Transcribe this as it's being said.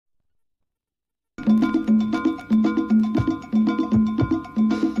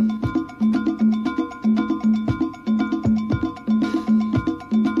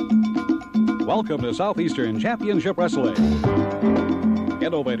Welcome to Southeastern Championship Wrestling.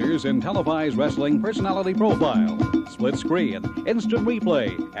 Innovators in televised wrestling personality profile, split screen, instant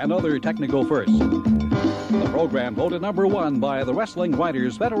replay, and other technical firsts. The program voted #1 by the Wrestling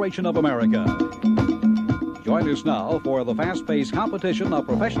Writers Federation of America. Join us now for the fast-paced competition of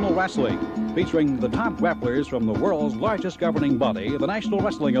professional wrestling, featuring the top grapplers from the world's largest governing body, the National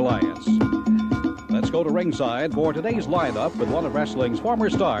Wrestling Alliance. Let's go to ringside for today's lineup with one of wrestling's former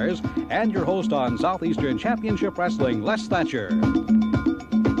stars and your host on Southeastern Championship Wrestling, Les Thatcher.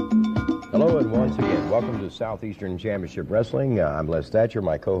 Hello, and once again, welcome to Southeastern Championship Wrestling. I'm Les Thatcher,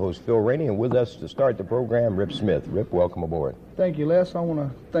 my co-host Phil Rainey, and with us to start the program, Rip Smith. Rip, welcome aboard. Thank you, Les. I want to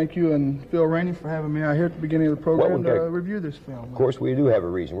thank you and Phil Rainey for having me out here at the beginning of the program to review this film. Of course, we do have a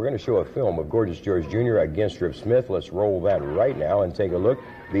reason. We're going to show a film of Gorgeous George Jr. against Rip Smith. Let's roll that right now and take a look,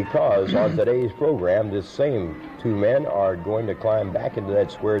 because on today's program, this same two men are going to climb back into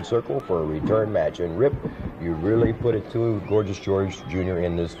that squared circle for a return match. And Rip, you really put it to Gorgeous George Jr.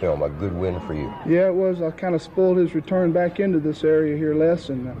 in this film. A good win for you. Yeah, it was. I kind of spoiled his return back into this area here, Les,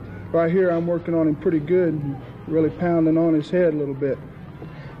 and right here I'm working on him pretty good, really pounding on his head a little bit.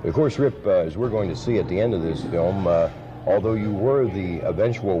 Of course, Rip, as we're going to see at the end of this film, although you were the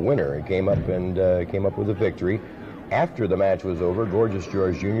eventual winner and came up with a victory, after the match was over, Gorgeous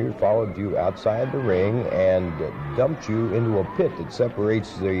George Jr. followed you outside the ring and dumped you into a pit that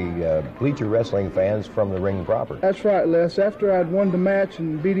separates the bleacher wrestling fans from the ring proper. That's right, Les. After I'd won the match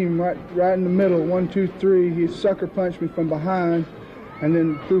and beat him right in the middle, 1, 2, 3, he sucker punched me from behind and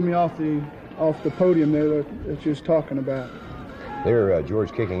then threw me off the podium there that you was talking about. There,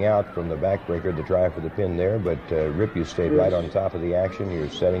 George kicking out from the backbreaker to try for the pin there, but Rip, you stayed right on top of the action. You're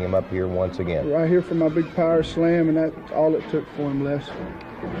setting him up here once again. Right here for my big power slam, and that's all it took for him, Les.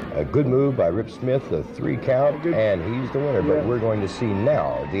 A good move by Rip Smith, a 3 count, and he's the winner. But we're going to see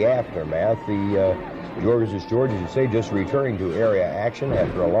now the aftermath. The Gorgeous George, as you say, just returning to area action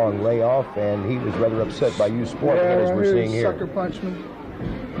after a long layoff, and he was rather upset by you sporting it, as we're seeing here. Sucker punched me,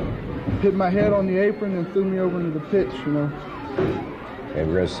 hit my head on the apron, and threw me over into the pitch, you know. And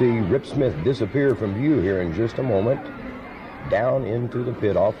we're going to see Rip Smith disappear from view here in just a moment, down into the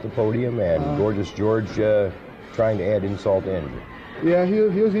pit off the podium, and Gorgeous George trying to add insult to injury. Yeah,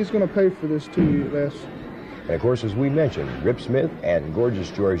 he's going to pay for this too, Les. And of course, as we mentioned, Rip Smith and Gorgeous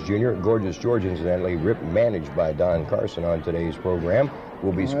George Jr., Gorgeous George, incidentally, Rip managed by Don Carson on today's program,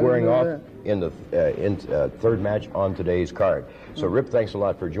 will be squaring off in the third match on today's card. So, Rip, thanks a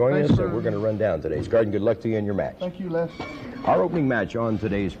lot for joining us, and we're going to run down today's card, and good luck to you in your match. Thank you, Les. Our opening match on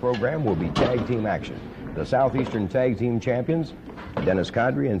today's program will be tag team action. The Southeastern Tag Team Champions, Dennis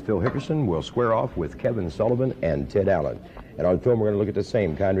Condrey and Phil Hickerson, will square off with Kevin Sullivan and Ted Allen. And on film, we're going to look at the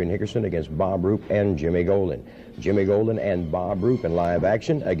same, Condrey and Hickerson against Bob Roop and Jimmy Golden. Jimmy Golden and Bob Roop in live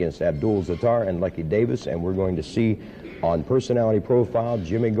action against Abdul Zattar and Lucky Davis, and we're going to see on personality profile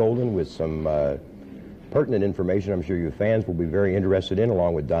Jimmy Golden with some pertinent information I'm sure you fans will be very interested in,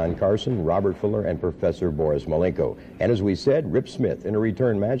 along with Don Carson, Robert Fuller, and Professor Boris Malenko. And as we said, Rip Smith in a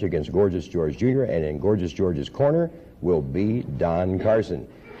return match against Gorgeous George Jr., and in Gorgeous George's corner will be Don Carson.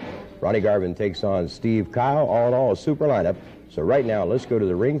 Ronnie Garvin takes on Steve Kyle, all in all a super lineup. So right now, let's go to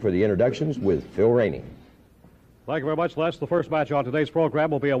the ring for the introductions with Phil Rainey. Thank you very much, Les. The first match on today's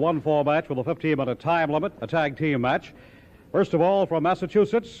program will be a 1-fall match with a 15-minute time limit, a tag team match. First of all, from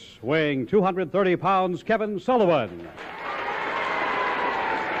Massachusetts, weighing 230 pounds, Kevin Sullivan.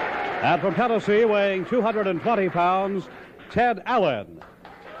 And from Tennessee, weighing 220 pounds, Ted Allen.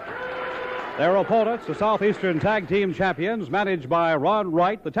 Their opponents, the Southeastern Tag Team Champions, managed by Ron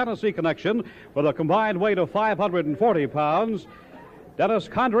Wright, the Tennessee Connection, with a combined weight of 540 pounds, Dennis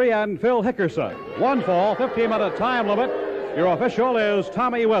Condrey and Phil Hickerson. 1 fall, 15-minute time limit. Your official is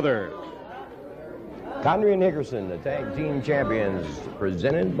Tommy Weathers. Condrey and Hickerson, the Tag Team Champions,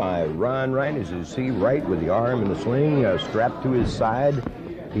 presented by Ron Wright. As you see, Wright with the arm in the sling strapped to his side.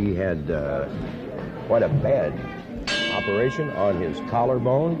 He had quite a bad operation on his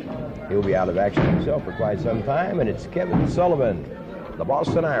collarbone. He'll be out of action himself for quite some time, and it's Kevin Sullivan, the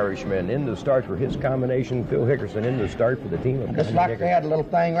Boston Irishman, in the start for his combination. Phil Hickerson in the start for the team of Just like they had a little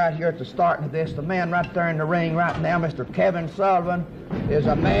thing right here at the start of this. The man right there in the ring right now, Mr. Kevin Sullivan, is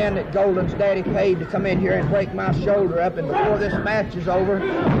a man that Golden's daddy paid to come in here and break my shoulder up. And before this match is over,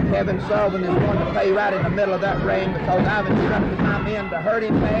 Kevin Sullivan is going to pay right in the middle of that ring, because I've instructed my men to hurt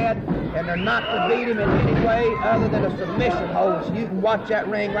him bad, and they're not to beat him in any way other than a submission hold. So you can watch that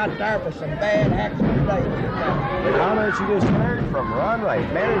ring right there for some bad action today. The comments you just heard from Ron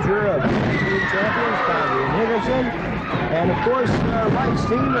Wright, manager of tag team champions, Condrey and Hickerson. And of course, Wright's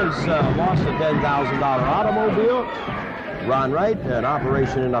team has lost a $10,000 automobile. Ron Wright, an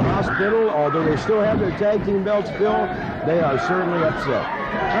operation in the hospital. Although they still have their tag team belts, Phil, they are certainly upset.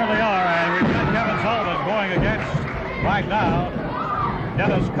 Certainly are, and we've got Kevin Sullivan going against, right now,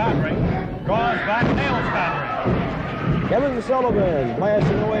 Dennis Condrey. Draws back, nails Condrey. Kevin Sullivan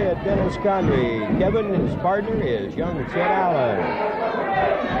blasting away at Dennis Condrey. Kevin, his partner, is young Ted Allen.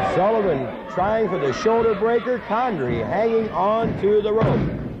 Sullivan trying for the shoulder breaker. Condrey hanging on to the rope.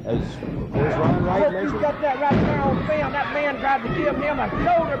 As, of course, Ron Wright mentioned. You've got that right there on film. That man tried to give him a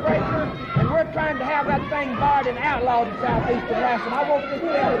shoulder breaker, and we're trying to have that thing barred and outlawed in Southeastern Wrestling. I want this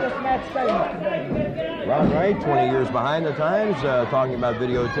man to this match today. Ron Wright, 20 years behind the times, talking about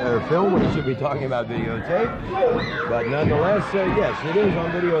video or film when he should be talking about videotape. But nonetheless, yes, it is on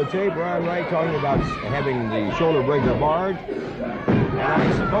videotape. Ron Wright talking about having the shoulder breaker barred. And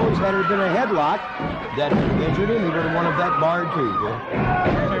I suppose had it been a headlock that injured him, he would have wanted that barred too, Bill.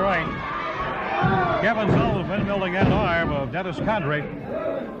 Certainly right. Kevin Sullivan building that arm of Dennis Condrey.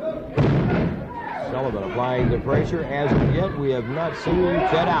 Sullivan applying the pressure. As of yet, we have not seen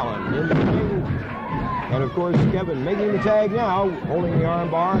Ted Allen in the ring. And of course, Kevin making the tag now, holding the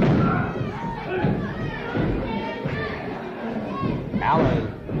arm bar. Allen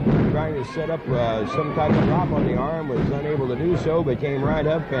trying to set up some type of drop on the arm, was unable to do so, but came right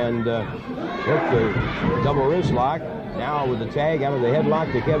up and hooked the double wrist lock. Now with the tag out of the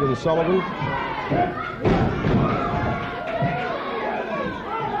headlock to Kevin Sullivan.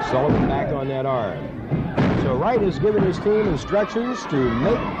 Sullivan back on that arm. So Wright has given his team instructions to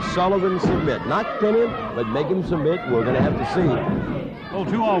make Sullivan submit. Not pin him, but make him submit. We're going to have to see. Well,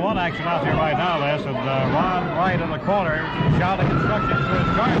 2-on-1 action out here right now, Les, and Ron Wright in the corner shouting instructions to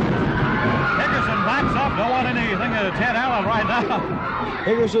his chargers. Hickerson backs up, don't want anything to Ted Allen right now.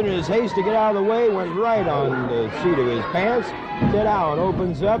 Hickerson, in his haste to get out of the way, went right on the seat of his pants. Ted Allen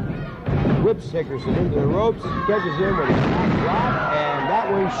opens up, whips Hickerson into the ropes, catches him with a drop, and that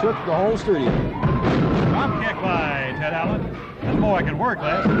one shook the whole studio. Drop kick by Ted Allen. This boy can work,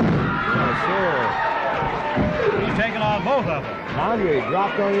 Les. Yes, sir. He's taking on both of them. Condrey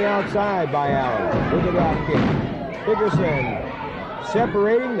dropped on the outside by Allen with a drop kick. Hickerson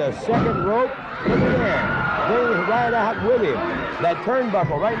separating the second rope. Look at that. Bring right out with him. That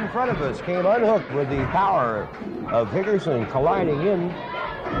turnbuckle right in front of us came unhooked with the power of Hickerson colliding in.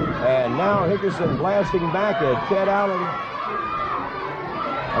 And now Hickerson blasting back at Ted Allen.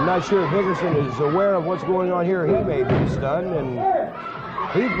 I'm not sure if Hickerson is aware of what's going on here. He may be stunned, and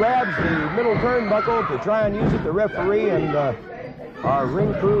he grabs the middle turnbuckle to try and use it. The referee and our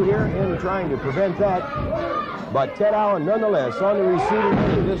ring crew here in trying to prevent that. But Ted Allen, nonetheless, on the receiving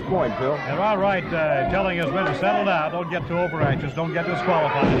end at this point, Phil. And Ron Wright telling his men to settle down. Don't get too over-anxious. Don't get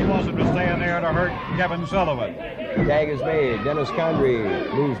disqualified. He wants them to stay in there to hurt Kevin Sullivan. Tag is made. Dennis Condrey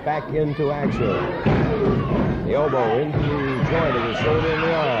moves back into action. The elbow into the joint of the shoulder and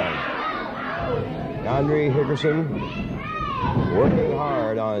the arm. Condrey, Hickerson working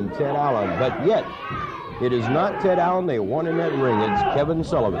hard on Ted Allen, but yet it is not Ted Allen they want in that ring. It's Kevin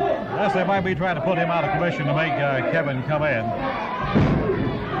Sullivan. Yes, they might be trying to put him out of commission to make Kevin come in.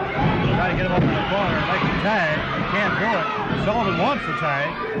 Trying to get him up in the corner and make the tag. He can't do it. Sullivan wants the tag.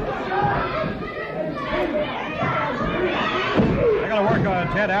 They're going to work on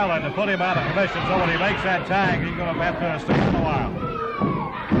Ted Allen to put him out of commission, so when he makes that tag, he's going to have to stick in a while.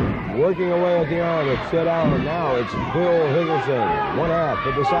 Working away at the arm of Ted Allen. Now it's Bill Hickerson, one half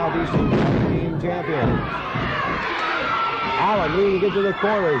of the Southeastern team champion. Allen needing to get to the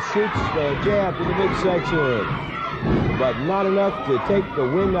corner, shoots the jab to the midsection, but not enough to take the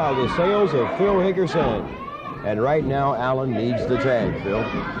wind out of the sails of Phil Hickerson. And right now, Allen needs the tag, Phil.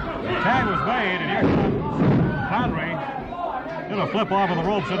 The tag was made, and here comes Condrey. Gonna flip off of the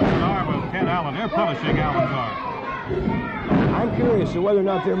ropes into the arm of Ted Allen. They're punishing Allen's arm. I'm curious as to whether or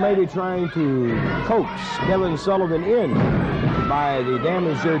not they're maybe trying to coax Kevin Sullivan in by the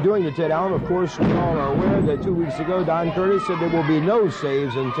damage they're doing to Ted Allen. Of course, we all are aware that 2 weeks ago, Don Curtis said there will be no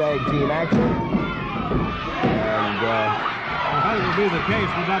saves in tag team action. And if that would be the case,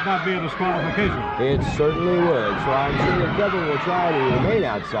 would that not be a disqualification? It certainly would. So I'm sure that Kevin will try to remain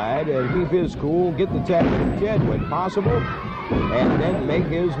outside and keep his cool, get the tag to Ted when possible, and then make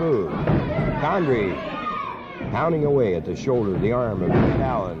his move. Condrey pounding away at the shoulder, the arm of Ted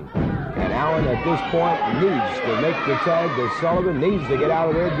Allen. And Allen at this point needs to make the tag to Sullivan, needs to get out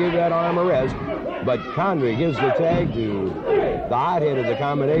of there, give that arm a rest. But Condrey gives the tag to the hothead of the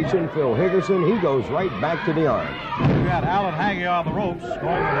combination, Phil Hickerson. He goes right back to the arm. You got Allen hanging on the ropes, going to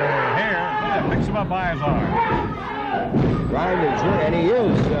the hair, and picks him up by his arm. trying to jerk, and he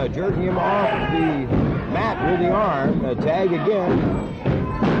is jerking him off the mat with the arm. Tag again.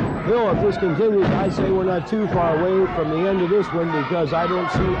 Phil, if this continues, I say we're not too far away from the end of this one because I don't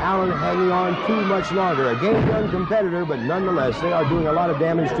see Allen hanging on too much longer. A game-gun competitor, but nonetheless, they are doing a lot of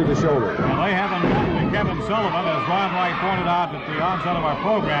damage to the shoulder. Well, they haven't gotten to Kevin Sullivan, as Ron Wright pointed out at the onset of our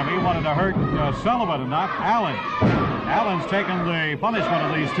program. He wanted to hurt Sullivan and not Allen. Allen's taken the punishment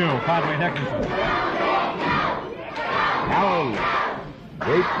of these two, Conway Nickerson. Allen,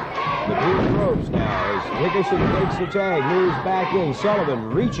 great between the ropes now as Nickerson takes the tag, moves back in.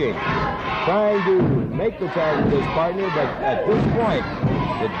 Sullivan reaching, trying to make the tag with his partner, but at this point,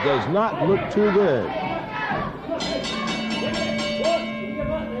 it does not look too good.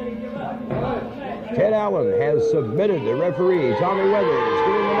 Ted Allen has submitted the referee, Tommy Weathers,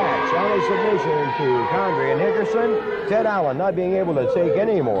 giving the match on a submission to Condrey and Nickerson. Ted Allen not being able to take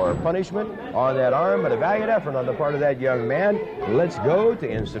any more punishment on that arm, but a valiant effort on the part of that young man. Let's go to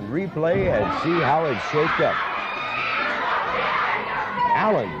instant replay and see how it's shaped up.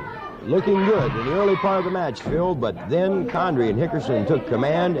 Allen looking good in the early part of the match, Phil, but then Condrey and Nickerson took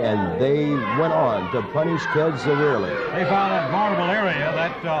command and they went on to punish Ted severely. They found that vulnerable area,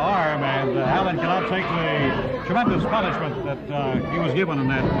 that arm, and Allen cannot take the tremendous punishment that he was given in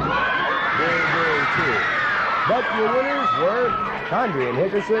that. Very, very true. But the winners were Condrey and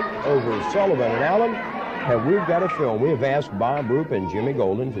Nickerson over Sullivan and Allen. And we've got a film. We have asked Bob Roop and Jimmy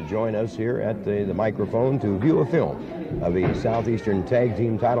Golden to join us here at the microphone to view a film of the Southeastern Tag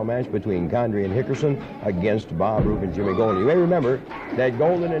Team title match between Condrey and Nickerson against Bob Roop and Jimmy Golden. You may remember that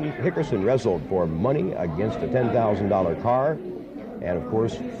Golden and Nickerson wrestled for money against a $10,000 car. And, of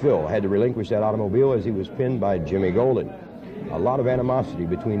course, Phil had to relinquish that automobile as he was pinned by Jimmy Golden. A lot of animosity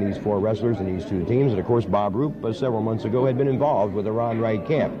between these four wrestlers and these two teams. And, of course, Bob Roop, several months ago, had been involved with the Ron Wright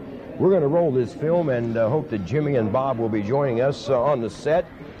camp. We're going to roll this film and hope that Jimmy and Bob will be joining us on the set.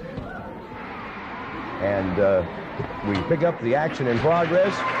 And we pick up the action in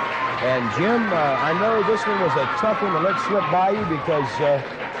progress. And, Jim, I know this one was a tough one to let slip by you because,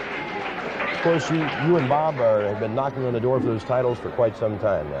 of course, you and Bob have been knocking on the door for those titles for quite some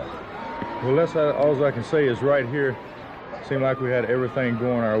time now. Well, that's all I can say is right here, it seemed like we had everything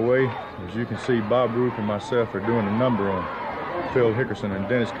going our way. As you can see, Bob Roop and myself are doing a number on Phil Hickerson and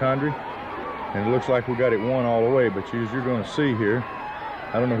Dennis Condrey, and it looks like we got it won all the way, but as you're going to see here,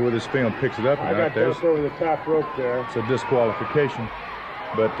 I don't know where this film picks it up. I got just over the top rope there. It's a disqualification,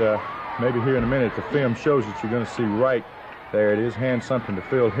 but maybe here in a minute the film shows that you're going to see right there. It is hand something to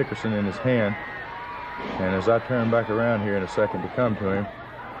Phil Hickerson in his hand, and as I turn back around here in a second to come to him,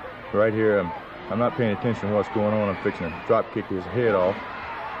 right here, I'm not paying attention to what's going on. I'm fixing to drop kick his head off.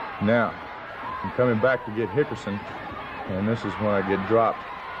 Now, I'm coming back to get Hickerson, and this is when I get dropped,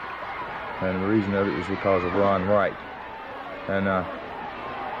 and the reason of it is because of Ron Wright. And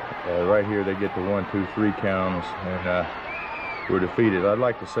right here they get the 1, 2, 3 count, and we're defeated. I'd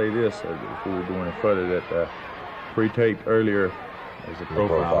like to say this before we're going further, that pre-taped earlier as a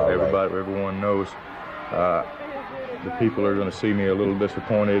profile, everyone knows the people are going to see me a little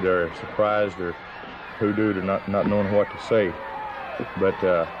disappointed or surprised or hoodooed or not knowing what to say. But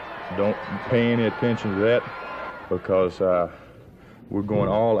don't pay any attention to that, because we're going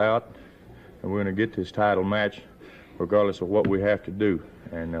all out and we're going to get this title match regardless of what we have to do.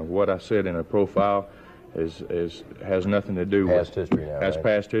 And what I said in a profile has nothing to do with past history now. That's right?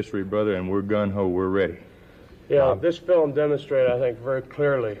 Past history, brother, and we're gung-ho, we're ready. Yeah, this film demonstrated, I think, very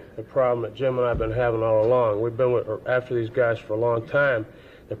clearly the problem that Jim and I have been having all along. We've been after these guys for a long time.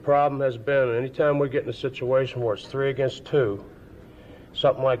 The problem has been, anytime we get in a situation where it's 3 against 2,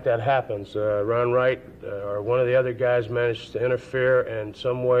 something like that happens. Ron Wright or one of the other guys manages to interfere, and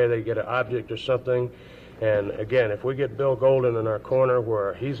some way they get an object or something. And again, if we get Bill Golden in our corner,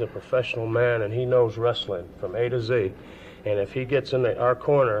 where he's a professional man and he knows wrestling from A to Z, and if he gets in our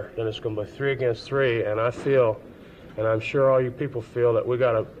corner, then it's going to be 3 against 3. And I feel, and I'm sure all you people feel, that we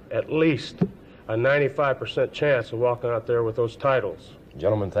got at least a 95% chance of walking out there with those titles.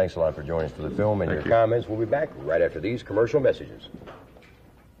 Gentlemen, thanks a lot for joining us for the film and your comments. We'll be back right after these commercial messages.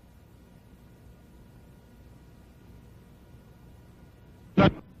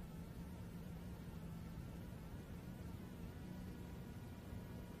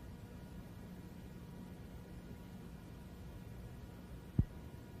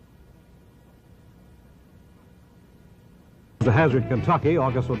 To Hazard, Kentucky,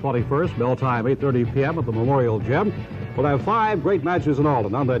 August the 21st, bell time 8:30 p.m. at the Memorial Gym. We'll have 5 great matches in all,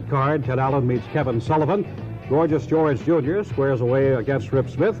 and on that card, Ted Allen meets Kevin Sullivan. Gorgeous George Jr. squares away against Rip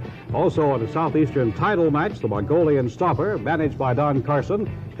Smith. Also in the Southeastern title match, the Mongolian Stopper, managed by Don Carson,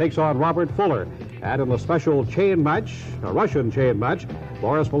 takes on Robert Fuller. And in the special chain match, a Russian chain match,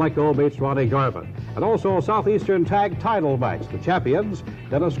 Boris Malenko meets Ronnie Garvin. And also a Southeastern tag title match. The champions,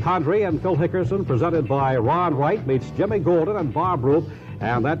 Dennis Condrey and Phil Hickerson, presented by Ron Wright, meets Jimmy Golden and Bob Roop,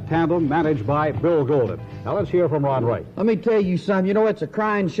 and that tandem managed by Bill Golden. Now let's hear from Ron Wright. Let me tell you something. You know, it's a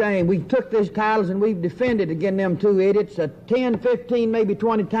crying shame. We took these titles and we've defended against them two idiots 10, 15, maybe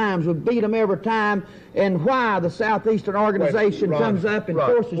 20 times. We've beat them every time. And why the Southeastern organization comes up and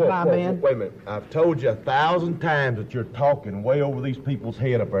forces my man. Wait a minute. I've told you 1,000 times that you're talking way over these people's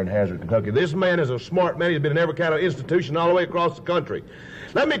head up there in Hazard, Kentucky. This man is a smart man. He's been in every kind of institution all the way across the country.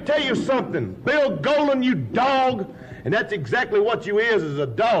 Let me tell you something. Bill Golden, you dog. And that's exactly what you is a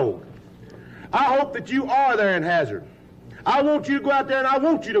dog. I hope that you are there in Hazard. I want you to go out there and I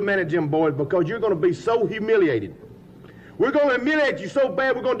want you to manage them boys because you're going to be so humiliated. We're going to humiliate you so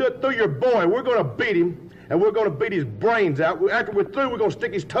bad we're going to do it through your boy. We're going to beat him and we're going to beat his brains out. After we're through, we're going to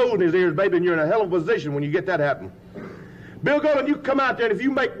stick his toes in his ears, baby, and you're in a hell of a position when you get that happen. Bill Golden, you come out there and if you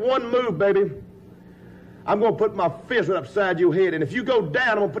make one move, baby, I'm going to put my fist right upside your head. And if you go down,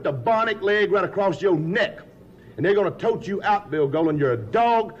 I'm going to put the bionic leg right across your neck. And they're going to tote you out, Bill Golden. You're a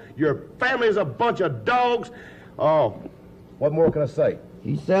dog. Your family is a bunch of dogs. Oh, what more can I say?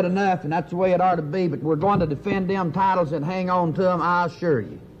 He said enough, and that's the way it ought to be, but we're going to defend them titles and hang on to them, I assure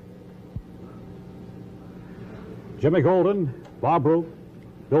you. Jimmy Golden, Bob Roop,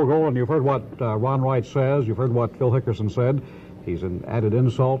 Bill Golden, you've heard what Ron Wright says. You've heard what Phil Hickerson said. He's an added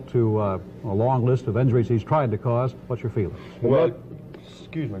insult to a long list of injuries he's tried to cause. What's your feeling? Well,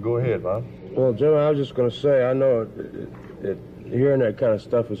 excuse me. Go ahead, Bob. Well, Jim, I was just going to say, I know hearing that kind of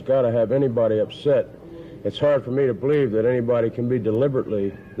stuff has got to have anybody upset. It's hard for me to believe that anybody can be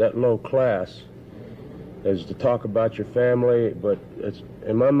deliberately that low class as to talk about your family, but it's,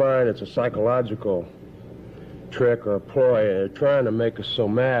 in my mind, it's a psychological trick or a ploy. They're trying to make us so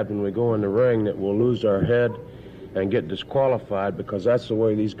mad when we go in the ring that we'll lose our head and get disqualified, because that's the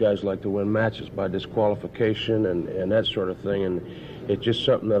way these guys like to win matches, by disqualification and that sort of thing. And it's just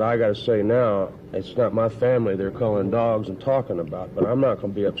something that I got to say now. It's not my family they're calling dogs and talking about, but I'm not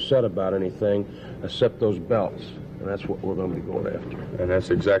going to be upset about anything except those belts, and that's what we're going to be going after. And that's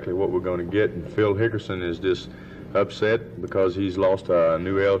exactly what we're going to get. And Phil Hickerson is just upset because he's lost a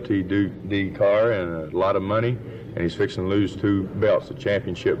new LTD car and a lot of money, and he's fixing to lose 2 belts, the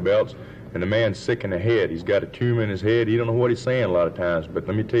championship belts. And the man's sick in the head. He's got a tumor in his head. He don't know what he's saying a lot of times. But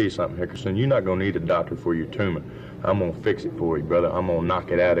let me tell you something, Hickerson. You're not going to need a doctor for your tumor. I'm going to fix it for you, brother. I'm going to knock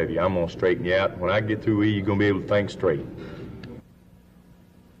it out of you. I'm going to straighten you out. When I get through with you, you're going to be able to think straight.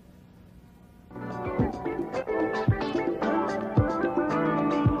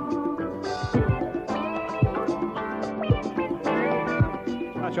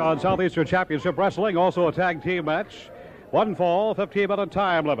 Match on Southeastern Championship Wrestling, also a tag team match. 1 fall, 15-minute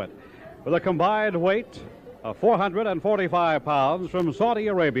time limit. With a combined weight of 445 pounds from Saudi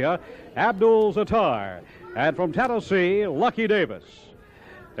Arabia, Abdul Zattar, and from Tennessee, Lucky Davis.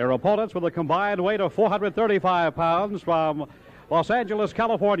 Their opponents with a combined weight of 435 pounds from Los Angeles,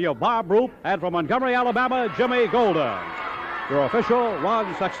 California, Bob Roop, and from Montgomery, Alabama, Jimmy Golden. Your official,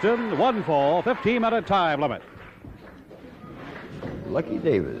 Ron Sexton, 1 fall, 15-minute time limit. Lucky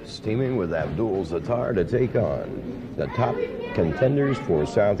Davis teaming with Abdul Zattar to take on the top contenders for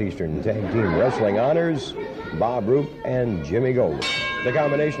Southeastern Tag Team Wrestling honors, Bob Roop and Jimmy Golden. The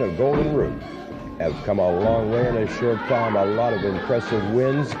combination of Golden and Roop have come a long way in a short time, a lot of impressive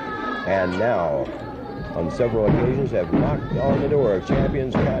wins, and now, on several occasions, have knocked on the door of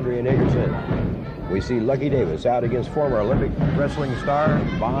champions Condrey and Hickerson. We see Lucky Davis out against former Olympic wrestling star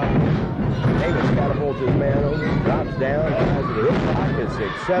Bob. Davis catapults his man over, drops down, tries to hit block, is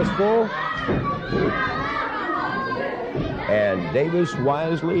successful. And Davis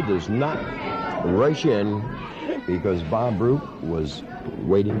wisely does not rush in because Bob Roop was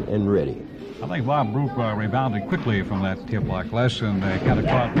waiting and ready. I think Bob Roop rebounded quickly from that tip block less and kind of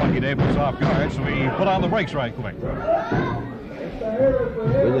caught Lucky Davis off guard, so he put on the brakes right quick. With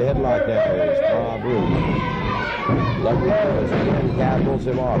the headlock now is Bob Roop. Lucky Davis again catapults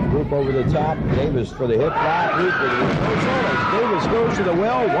him off. Roop over the top. Davis for the hip lock. Roop with the reversal as Davis goes to the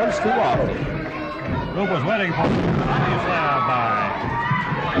well once too often. Roop was waiting for the slab by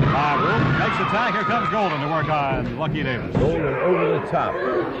Bob Roop. Makes the tag. Here comes Golden to work on Lucky Davis. Golden over the top.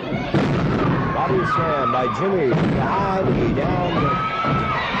 Body slam by Jimmy. He down,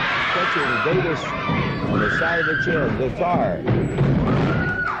 catching Davis on the side of the chin. Zattar.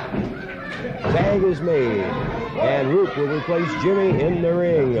 Tag is made. And Roop will replace Jimmy in the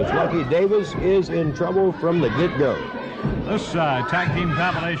ring as Lucky Davis is in trouble from the get-go. This tag team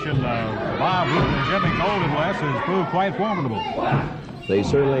combination of Bob Roop and Jimmy Golden, Wes, has proved quite formidable. They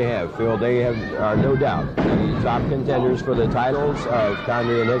certainly have, Phil. They are no doubt the top contenders for the titles of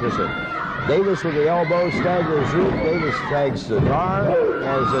Conry and Hickerson. Davis with the elbow staggers Roop. Davis tags Zatar,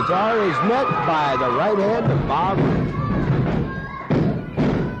 and Zatar is met by the right hand of Bob Roop.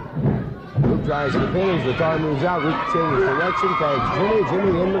 Roop tries the pin as Zatar moves out. Roop changes direction, tags Jimmy.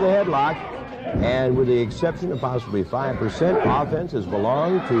 Jimmy into the headlock. And with the exception of possibly 5%, offense has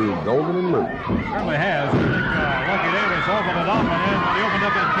belonged to Golden and Roop. Certainly has. I think Lucky Davis opened it up, and then when he opened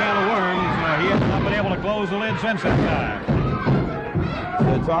up that can of worms, he has not been able to close the lid since that time.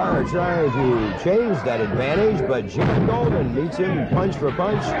 Zatar trying to change that advantage, but Jimmy Golden meets him punch for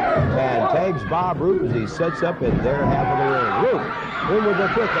punch and tags Bob Roop as he sets up in their half of the ring. Roop in with the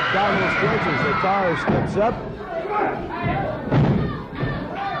quick abdominal stretch as Zatar steps up.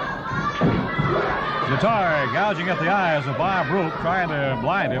 Zatar gouging at the eyes of Bob Roop, trying to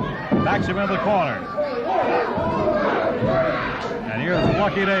blind him, backs him into the corner. And here's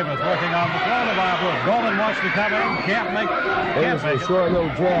Lucky Davis working on the throat of Bob Roop. Golden wants to come in, can't make Davis a short little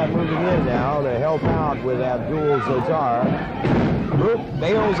jab moving in now to help out with Abdul Zatar. Roop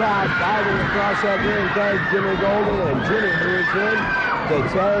bails out, diving across that ring, tags Jimmy Golden, and Jimmy moves in to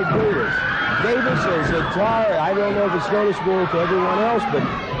tag Davis. Davis and Zatar, I don't know if it's noticeable to everyone else, but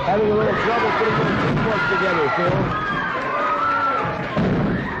having a little trouble putting their teamwork together, Phil.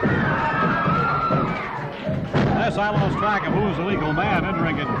 Yes, I lost track of who was the legal man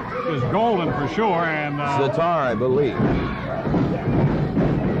entering it. It was Golden for sure, and Zatar, I believe.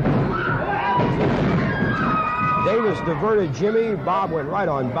 Davis diverted Jimmy. Bob went right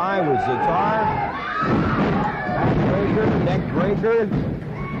on by with Zatar. Backbreaker, neck breaker,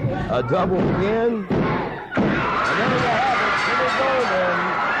 a double pin. And then you have it, Jimmy Golden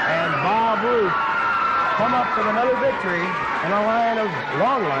and Bob Roop come up with another victory in a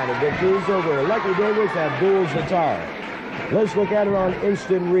long line of victories over Lucky Davis and Abdul Zatar. Let's look at it on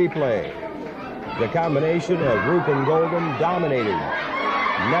instant replay. The combination of Roop and Golden dominated 95%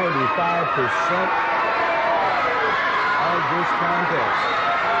 of this contest,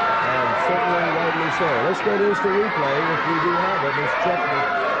 and certainly rightly so. Let's go to instant replay if we do have it. Let's check it.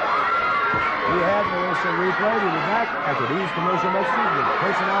 We have the instant replay. We'll be back after these commercial messages with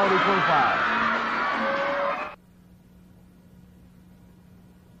Personality Profile.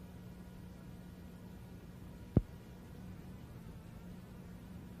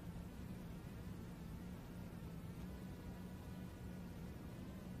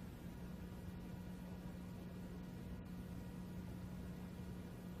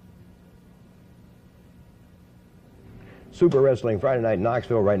 Super Wrestling Friday night in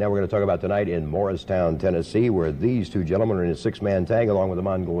Knoxville. Right now we're going to talk about tonight in Morristown, Tennessee, where these two gentlemen are in a six-man tag along with the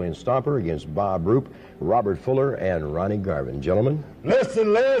Mongolian Stomper against Bob Roop, Robert Fuller, and Ronnie Garvin. Gentlemen?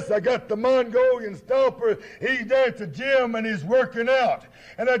 Listen, Les, I got the Mongolian Stomper. He's there at the gym and he's working out.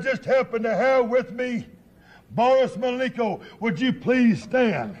 And I just happen to have with me Boris Malenko. Would you please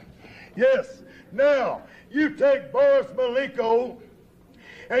stand? Yes. Now, you take Boris Malenko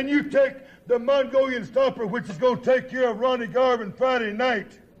and you take the Mongolian Stomper, which is going to take care of Ronnie Garvin Friday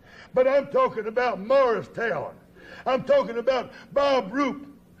night. But I'm talking about Morristown. I'm talking about Bob Roop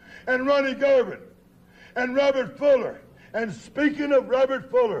and Ronnie Garvin and Robert Fuller. And speaking of Robert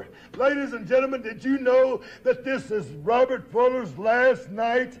Fuller, ladies and gentlemen, did you know that this is Robert Fuller's last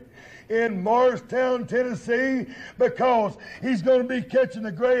night in Morristown, Tennessee? Because he's going to be catching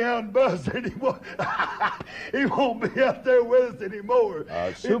the Greyhound bus and he won't be out there with us anymore.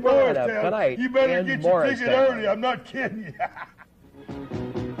 Super lineup tonight. You better get your ticket early. I'm not kidding you.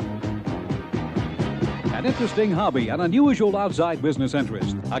 An interesting hobby, an unusual outside business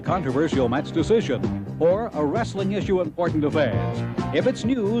interest, a controversial match decision, or a wrestling issue important to fans. If it's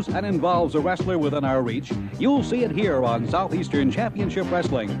news and involves a wrestler within our reach, you'll see it here on Southeastern Championship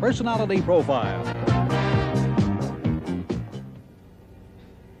Wrestling Personality Profile.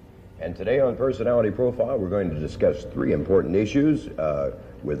 And today on Personality Profile, we're going to discuss three important issues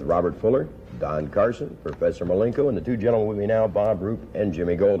with Robert Fuller, Don Carson, Professor Malenko, and the two gentlemen with me now, Bob Roop and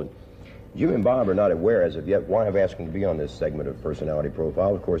Jimmy Golden. Jim and Bob are not aware as of yet why I've asked them to be on this segment of Personality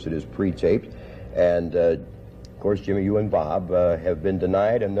Profile. Of course, it is pre-taped. And, of course, Jimmy, you and Bob have been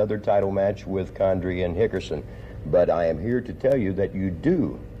denied another title match with Condrey and Hickerson. But I am here to tell you that you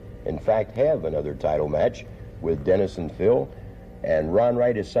do, in fact, have another title match with Dennis and Phil. And Ron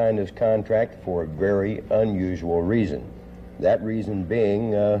Wright has signed this contract for a very unusual reason. That reason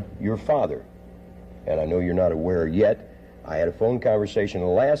being your father. And I know you're not aware yet. I had a phone conversation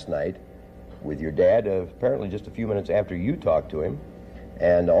last night with your dad, apparently just a few minutes after you talked to him.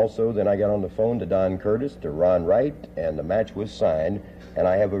 And also, then I got on the phone to Don Curtis, to Ron Wright, and the match was signed. And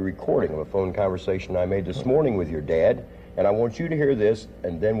I have a recording of a phone conversation I made this morning with your dad. And I want you to hear this,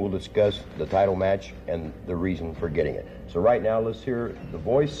 and then we'll discuss the title match and the reason for getting it. So right now, let's hear the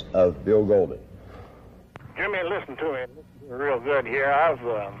voice of Bill Golden. Jimmy, listen to me real good here. I've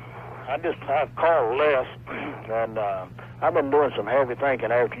called Les, and I've been doing some heavy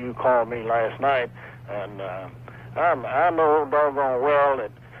thinking after you called me last night, and I know doggone well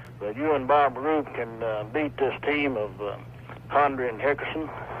that you and Bob Roop can beat this team of Condrey and Hickerson,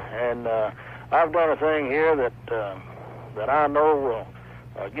 and I've done a thing here that I know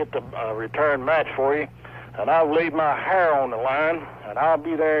will get the return match for you, and I'll leave my hair on the line, and I'll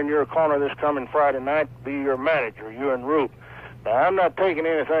be there in your corner this coming Friday night to be your manager, you and Roop. Now, I'm not taking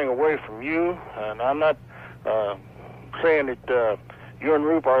anything away from you, and I'm not saying that you and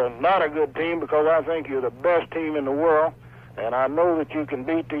Roop are not a good team, because I think you're the best team in the world, and I know that you can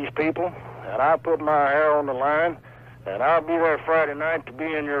beat these people, and I put my hair on the line, and I'll be there Friday night to be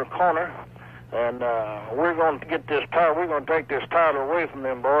in your corner, and we're going to get this title. We're going to take this title away from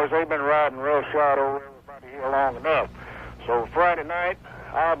them boys. They've been riding roughshod over everybody here long enough. So Friday night,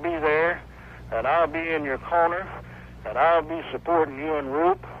 I'll be there, and I'll be in your corner, and I'll be supporting you and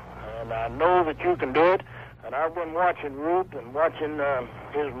Roop, and I know that you can do it. And I've been watching Roop and watching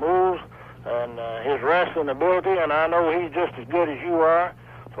his moves and his wrestling ability, and I know he's just as good as you are.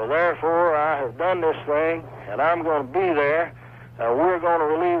 So therefore, I have done this thing, and I'm going to be there, and we're going to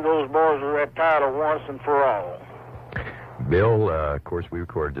relieve those boys of that title once and for all. Bill, of course, we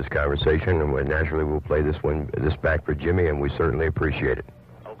recorded this conversation, and naturally we'll play this back for Jimmy, and we certainly appreciate it.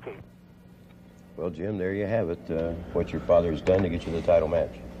 Okay. Well, Jim, there you have it. What your father has done to get you the title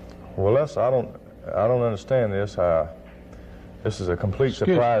match. Well, Les, I don't understand this. This is a complete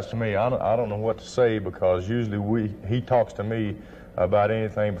surprise to me. I don't know what to say, because usually he talks to me about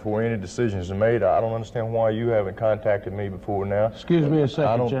anything before any decisions are made. I don't understand why you haven't contacted me before now. Excuse me a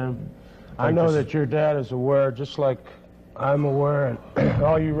second, Jim. I know that your dad is aware, just like I'm aware, and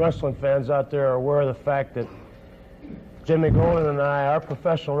all you wrestling fans out there are aware of the fact that Jimmy Golden and I, our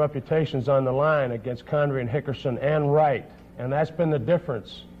professional reputation's on the line against Condrey and Hickerson and Wright, and that's been the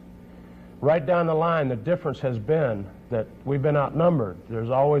difference. Right down the line, the difference has been that we've been outnumbered.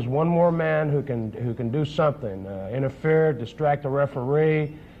 There's always one more man who can do something, interfere, distract a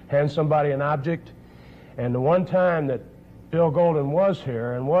referee, hand somebody an object. And the one time that Bill Golden was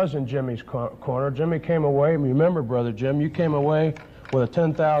here and was in Jimmy's corner, Jimmy came away, remember, Brother Jim, you came away with a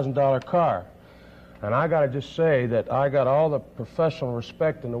 $10,000 car. And I got to just say that I got all the professional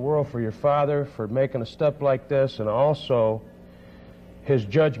respect in the world for your father for making a step like this, and also his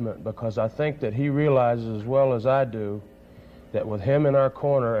judgment, because I think that he realizes as well as I do that with him in our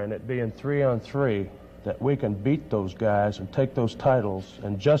corner and it being 3-on-3, that we can beat those guys and take those titles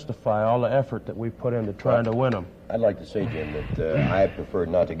and justify all the effort that we put into trying to win them. I'd like to say, Jim, that I preferred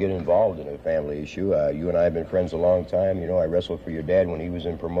not to get involved in a family issue. You and I have been friends a long time. You know, I wrestled for your dad when he was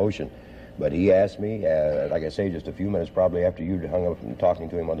in promotion. But he asked me, like I say, just a few minutes probably after you'd hung up from talking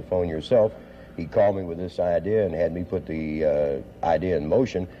to him on the phone yourself, he called me with this idea and had me put the idea in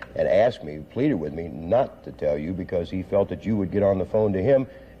motion and asked me, pleaded with me not to tell you, because he felt that you would get on the phone to him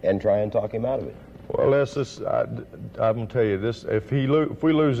and try and talk him out of it. Well, I'm going to tell you this. If we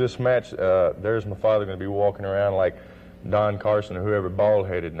lose this match, there's my father going to be walking around like Don Carson or whoever,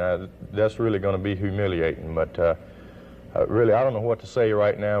 bald-headed. Now, that's really going to be humiliating. But really, I don't know what to say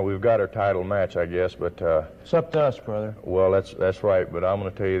right now. We've got our title match, I guess. But it's up to us, brother. Well, that's right. But I'm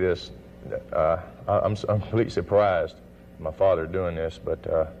going to tell you this. I'm completely surprised my father doing this,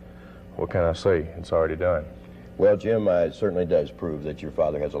 but what can I say? It's already done. Well, Jim, it certainly does prove that your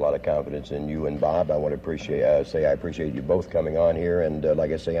father has a lot of confidence in you and Bob. I want to say I appreciate you both coming on here, and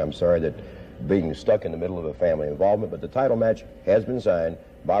like I say, I'm sorry that being stuck in the middle of a family involvement, but the title match has been signed.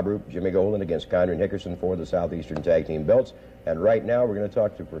 Bob Roop, Jimmy Golden against Condrey and Hickerson for the Southeastern Tag Team belts. And right now we're going to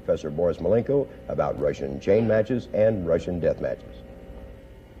talk to Professor Boris Malenko about Russian chain matches and Russian death matches.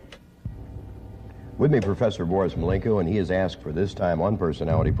 With me, Professor Boris Malenko, and he has asked for this time on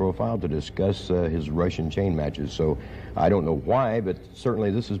Personality Profile to discuss his Russian chain matches. So I don't know why, but certainly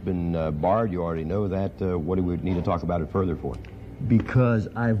this has been barred. You already know that. What do we need to talk about it further for? Because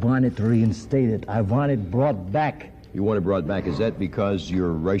I want it reinstated. I want it brought back. You want it brought back. Is that because your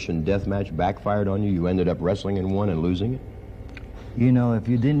Russian death match backfired on you? You ended up wrestling in one and losing it? You know, if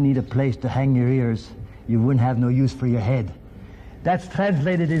you didn't need a place to hang your ears, you wouldn't have no use for your head. That's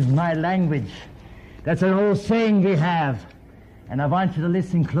translated as my language. That's an old saying we have. And I want you to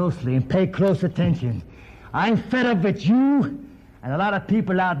listen closely and pay close attention. I'm fed up with you. and a lot of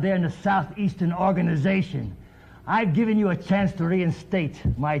people out there in the Southeastern organization, I've given you a chance to reinstate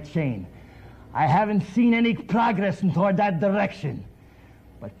my chain. I haven't seen any progress toward that direction.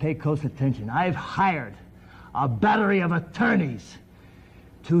 But pay close attention. I've hired a battery of attorneys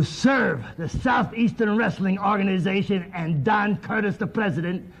to serve the Southeastern Wrestling Organization and Don Curtis, the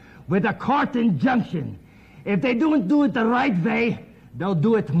president, with a court injunction. If they don't do it the right way, they'll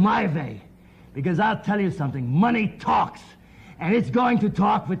do it my way. Because I'll tell you something, money talks. And it's going to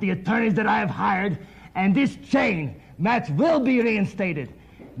talk with the attorneys that I have hired, and this chain match will be reinstated.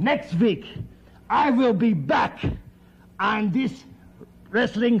 Next week, I will be back on this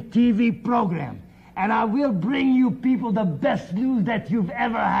wrestling TV program, and I will bring you people the best news that you've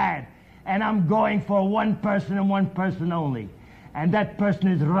ever had. And I'm going for one person and one person only, and that person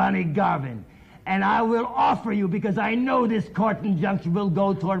is Ronnie Garvin. And I will offer you, because I know this court injunction will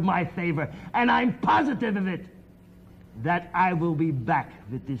go toward my favor, and I'm positive of it, that I will be back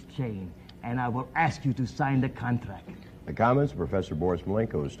with this chain, and I will ask you to sign the contract. The comments, Professor Boris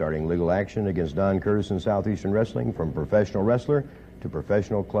Malenko is starting legal action against Don Curtis in Southeastern Wrestling, from professional wrestler to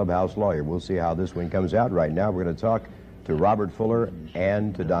professional clubhouse lawyer. We'll see how this one comes out. Right now, we're going to talk to Robert Fuller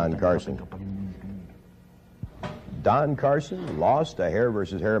and to Don Carson. Don Carson lost a hair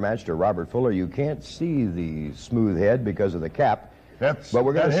versus hair match to Robert Fuller. You can't see the smooth head because of the cap. But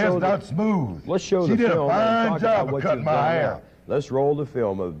we're going to show not smooth. Let's show she the did film a and fine talk job about of what cutting you've my done hair. now. Let's roll the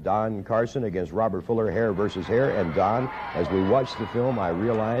film of Don Carson against Robert Fuller, hair versus hair. And Don, as we watch the film, I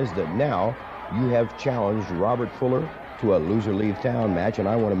realize that now you have challenged Robert Fuller to a loser-leave town match, and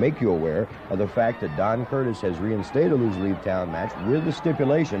I want to make you aware of the fact that Don Curtis has reinstated a loser-leave town match with the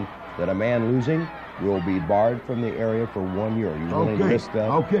stipulation that a man losing will be barred from the area for 1 year. You willing to risk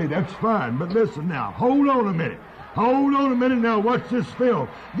that? Okay, that's fine. But listen now, hold on a minute. Hold on a minute now, watch this film.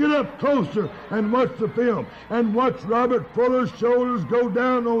 Get up closer and watch the film. And watch Robert Fuller's shoulders go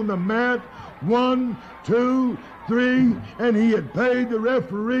down on the mat. 1, 2, 3. And he had paid the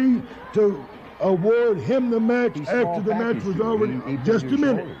referee to award him the match after the match was already. Just a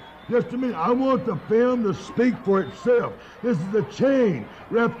minute. Just a minute. I want the film to speak for itself. This is a chain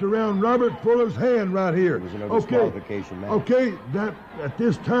wrapped around Robert Fuller's hand right here. There was no disqualification match. Okay, that at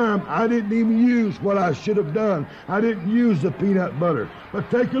this time I didn't even use what I should have done. I didn't use the peanut butter. But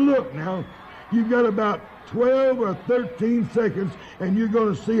take a look now. You've got about 12 or 13 seconds, and you're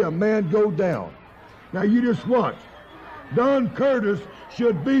going to see a man go down. Now you just watch. Don Curtis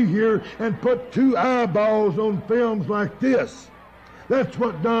should be here and put 2 eyeballs on films like this. That's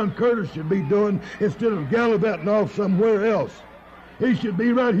what Don Curtis should be doing instead of gallivanting off somewhere else. He should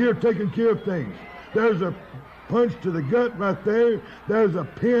be right here taking care of things. There's a punch to the gut right there. There's a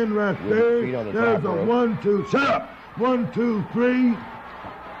pin right there. There's a 1, 2. Shut up! 1, 2, 3.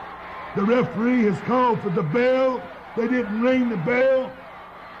 The referee has called for the bell. They didn't ring the bell.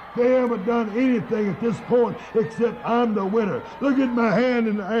 They haven't done anything at this point except I'm the winner. Look at my hand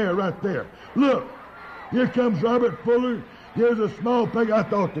in the air right there. Look, here comes Robert Fuller. Here's a small peg. I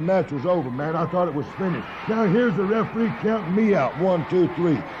thought the match was over, man. I thought it was finished. Now here's the referee counting me out. 1, 2,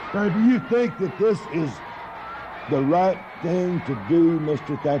 3. Now do you think that this is the right thing to do,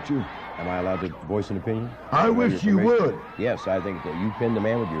 Mr. Thatcher? Am I allowed to voice an opinion? I wish you would. Yes, I think that you pinned the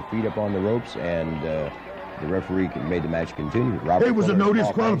man with your feet up on the ropes, and the referee made the match continue. It was a no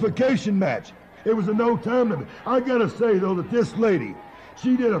disqualification match. It was a no time limit. I gotta say though that this lady,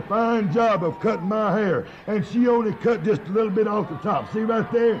 she did a fine job of cutting my hair, and she only cut just a little bit off the top. See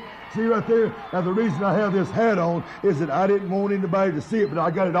right there? See right there? Now the reason I have this hat on is that I didn't want anybody to see it, but I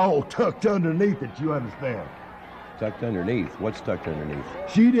got it all tucked underneath it, you understand. Tucked underneath? What's tucked underneath?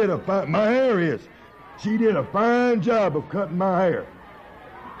 She did a fine, my hair is. She did a fine job of cutting my hair.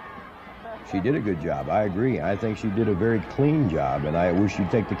 She did a good job. I agree. I think she did a very clean job, and I wish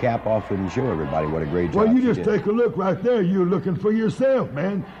you'd take the cap off and show everybody what a great job Well, you she just did. take a look right there. You're looking for yourself,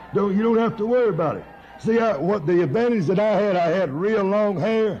 man. You don't have to worry about it. See, what the advantage that I had real long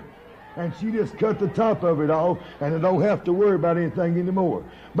hair, and she just cut the top of it off, and I don't have to worry about anything anymore.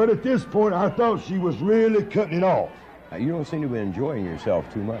 But at this point, I thought she was really cutting it off. You don't seem to be enjoying yourself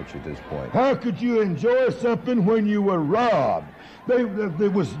too much at this point. How could you enjoy something when you were robbed? There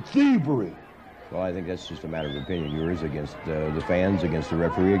was thievery. Well, I think that's just a matter of opinion. Yours against the fans, against the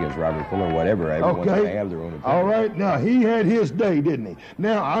referee, against Robert Fuller, whatever. Everyone's going to have their own opinion. All right. Now, he had his day, didn't he?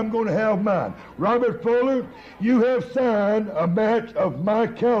 Now, I'm going to have mine. Robert Fuller, you have signed a match of my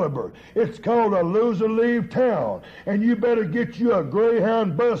caliber. It's called a loser leave town. And you better get you a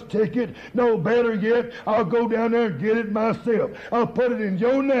Greyhound bus ticket. No, better yet, I'll go down there and get it myself. I'll put it in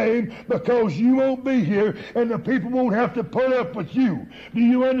your name because you won't be here and the people won't have to put up with you. Do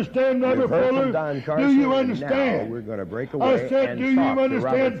you understand, Robert Fuller? Don Carson. Do you Now understand? we're going to break away I said, and do you talk to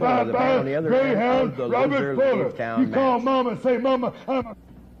understand, Robert Fuller, the man on the other end Greyhound, of the Robert loser Fuller. leave town You match. call Mama and say, Mama, I'm a...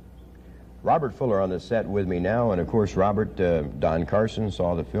 Robert Fuller on the set with me now, and of course, Robert, Don Carson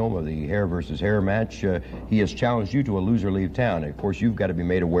saw the film of the hair versus hair match. He has challenged you to a loser leave town. And of course, you've got to be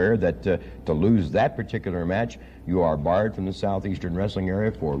made aware that to lose that particular match, you are barred from the Southeastern wrestling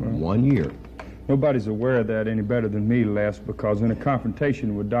area for 1 year. Nobody's aware of that any better than me, Les, because in a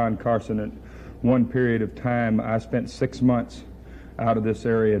confrontation with Don Carson at one period of time, I spent 6 months out of this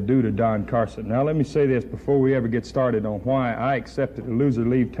area due to Don Carson. Now, let me say this before we ever get started on why I accepted a loser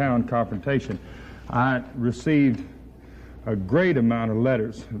leave town confrontation. I received a great amount of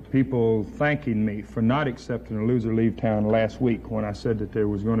letters, people thanking me for not accepting a loser leave town last week when I said that there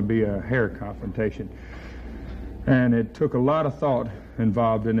was going to be a hair confrontation. And it took a lot of thought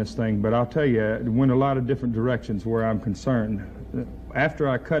involved in this thing, but I'll tell you, it went a lot of different directions where I'm concerned. After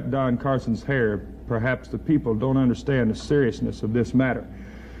I cut Don Carson's hair, perhaps the people don't understand the seriousness of this matter.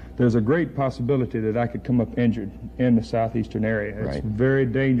 There's a great possibility that I could come up injured in the Southeastern area. It's very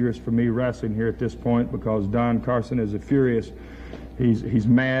dangerous for me wrestling here at this point because Don Carson is a furious, he's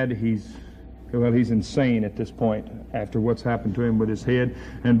mad, he's insane at this point after what's happened to him with his head.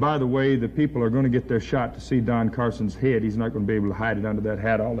 And by the way, the people are going to get their shot to see Don Carson's head. He's not going to be able to hide it under that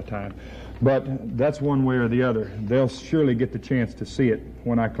hat all the time. But that's one way or the other. They'll surely get the chance to see it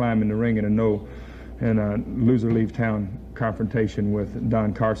when I climb in the ring in a loser leave town confrontation with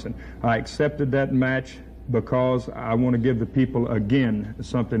Don Carson. I accepted that match because I want to give the people again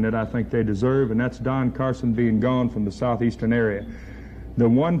something that I think they deserve, and that's Don Carson being gone from the Southeastern area. The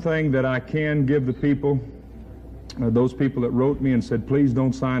one thing that I can give the people, those people that wrote me and said, please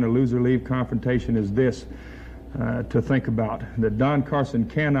don't sign a loser leave confrontation, is this, to think about, that Don Carson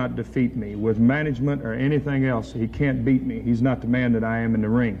cannot defeat me with management or anything else. He can't beat me. He's not the man that I am in the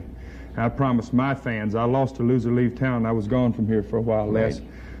ring. I promised my fans, I lost to loser leave town. I was gone from here for a while, Les,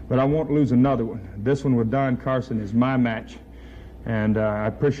 but I won't lose another one. This one with Don Carson is my match, and I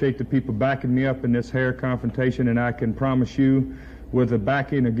appreciate the people backing me up in this hair confrontation, and I can promise you, with the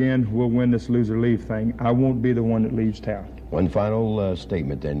backing again, we'll win this loser leave thing. I won't be the one that leaves town. One final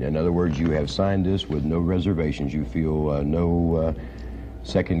statement then. In other words, you have signed this with no reservations. You feel no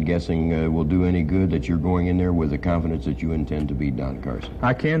second guessing will do any good, that you're going in there with the confidence that you intend to beat Don Carson.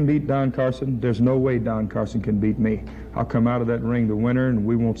 I can beat Don Carson. There's no way Don Carson can beat me. I'll come out of that ring the winner, and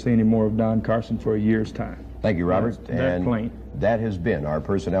we won't see any more of Don Carson for a year's time. Thank you, Robert. That plain. That has been our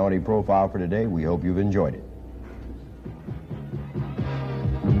personality profile for today. We hope you've enjoyed it.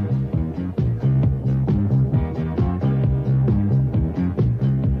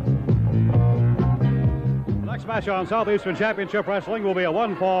 Match on Southeastern Championship Wrestling will be a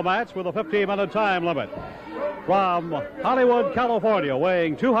one-fall match with a 15-minute time limit. From Hollywood, California,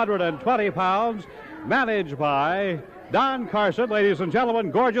 weighing 220 pounds, managed by Don Carson, ladies and gentlemen,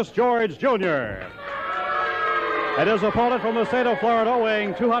 Gorgeous George Jr. And his opponent from the state of Florida,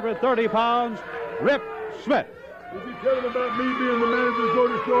 weighing 230 pounds, Rip Smith. Is he telling about me being the manager of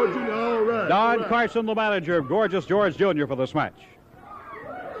Gorgeous George Jr.? All right. Don Carson, the manager of Gorgeous George Jr. for this match.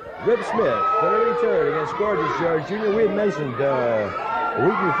 Rip Smith, for the return against Gorgeous George Jr. We had mentioned a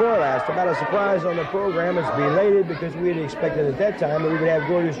week before last about a surprise on the program. It's belated because we had expected at that time that we would have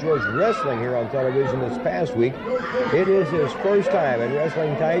Gorgeous George wrestling here on television this past week. It is his first time in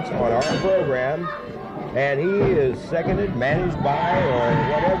Wrestling Tights on our program, and he is seconded, managed by,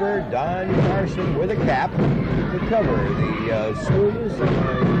 or whatever, Don Carson with a cap to cover the smoothness of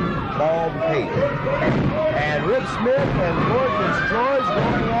the bald pate. And Rip Smith and Gorgeous George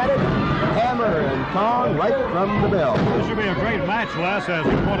going at it, hammer and tong right from the bell. This should be a great match, Les. As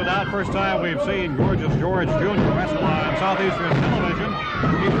you pointed out, first time we've seen Gorgeous George Jr. wrestle on Southeastern television.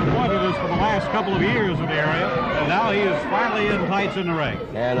 He's avoided us for the last couple of years in the area, and now he is finally in tights in the ring.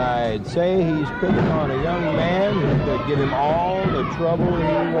 And I'd say he's picking on a young man who could give him all the trouble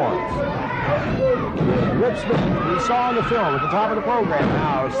he wants. Rip Smith, we saw in the film at the top of the program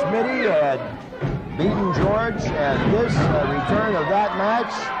how Smitty had beaten George, and this return of that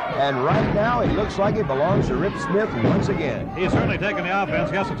match, and right now it looks like it belongs to Rip Smith once again. He's certainly taken the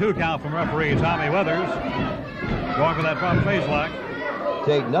offense. Gets a 2 count from referee Tommy Weathers. Going for that front face lock.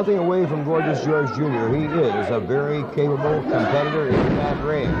 Take nothing away from Gorgeous George Jr. He is a very capable competitor in that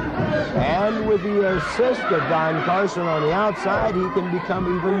ring. And with the assist of Don Carson on the outside, he can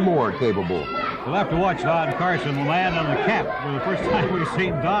become even more capable. We'll have to watch Don Carson land on the cap for the first time we've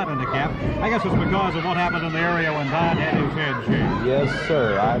seen Don in the cap. I guess it's because of what happened in the area when Don had his head shaved. Yes,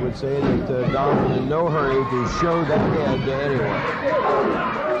 sir. I would say that Don was in no hurry to show that head to anyone.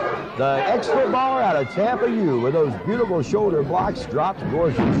 The ex-footballer out of Tampa U with those beautiful shoulder blocks drops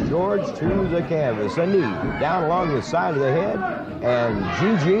Gorgeous George to the canvas. A knee down along the side of the head, and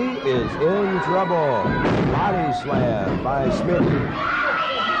Gigi is in trouble. Body slam by Smithy.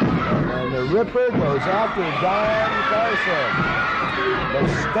 And the Ripper goes after Don Carson.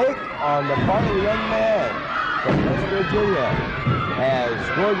 Mistake on the part of the young man from West Virginia, as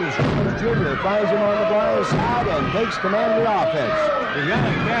Gorgeous George Jr. finds him on the blind side and takes command of the offense. You got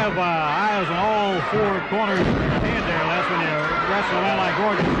to have eyes on all four corners of your head there, Les. When you wrestle a man like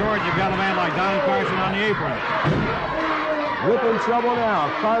Gorgeous George, you've got a man like Don Carson on the apron. Rip in trouble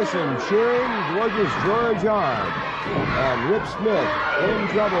now. Carson cheering Gorgeous George on. And Rip Smith in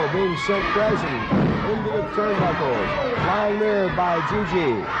trouble, being sent crashing into the turnbuckles. Flying there by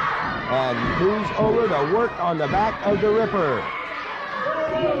Gigi. And moves over to work on the back of the Ripper.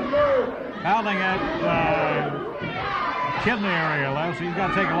 Pounding at kidney area, Les. He's got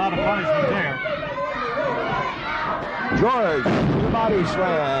to take a lot of punishment there. George, the body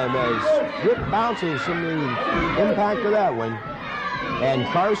slam as Rip bounces from the impact of that one. And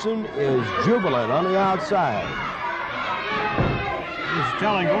Carson is jubilant on the outside. He's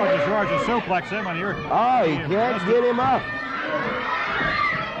telling Gorgeous George to suplex him, and you're... Oh, he can't get him up.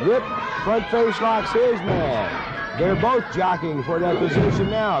 Rip front face locks his man. They're both jockeying for that position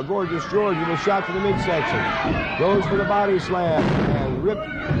now. Gorgeous George with a shot to the midsection. Goes for the body slam, and Rip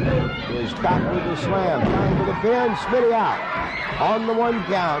is back with the slam. Trying for the pin, Smitty out. On the 1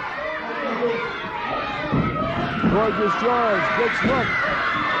 count. Gorgeous George gets looked.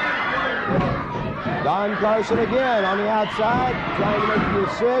 Don Carson again on the outside, trying to make the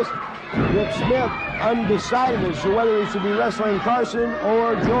assist. Rip Smith undecided as to whether he should be wrestling Carson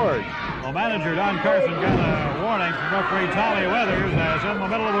or George. Well, manager Don Carson got a warning from referee Tommy Weathers as in the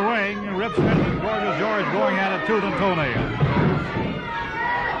middle of the ring, Rip Smith and Gorgeous George going at it tooth and toenail.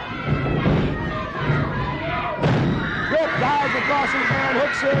 Rip dives across his man,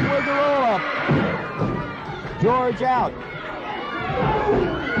 hooks in with the roll-up. George out.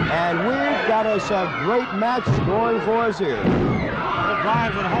 And we've got us a great match going for us here. Rip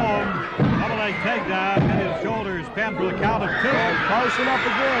drives it home. Double leg takedown. And his shoulders pinned for the count of 2. Carson up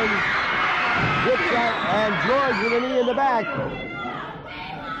again. Rip shot, and George with a knee in the back.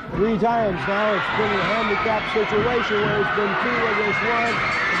 3 times now it's been a handicap situation where it's been 2 against 1.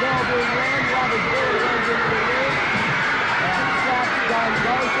 The bell being run, Robert Fuller runs into the ring and slaps Don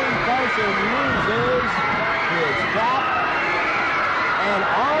Carson. Carson loses his cap. And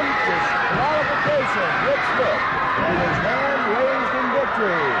on disqualification, Rip Smith with his hand raised in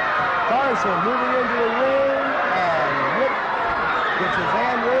victory. Carson moving into the ring, and Rip gets his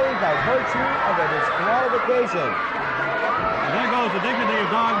hand raised by virtue of a disqualification. And there goes the dignity of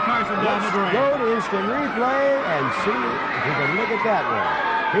Don Carson down the drain. Go to instant replay and see if we can look at that one.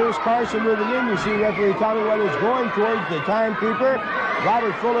 Here's Carson moving in. You see referee Tommy Weathers going towards the timekeeper.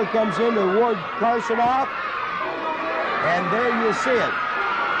 Robert Fuller comes in to ward Carson off. And there you see it.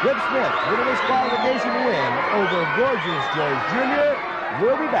 Rip Smith with a disqualification win over Gorgeous George Jr.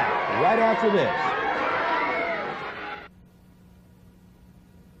 We'll be back right after this.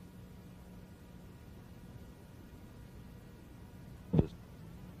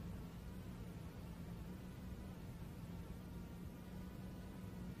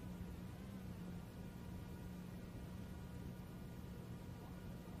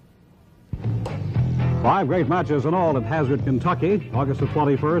 Five great matches in all at Hazard, Kentucky. August the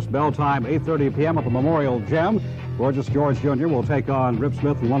 21st, bell time 8:30 p.m. at the Memorial Gym. Gorgeous George Jr. will take on Rip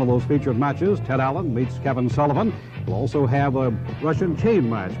Smith in one of those featured matches. Ted Allen meets Kevin Sullivan. We'll also have a Russian chain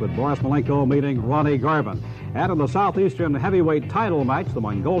match with Boris Malenko meeting Ronnie Garvin. And in the Southeastern heavyweight title match, the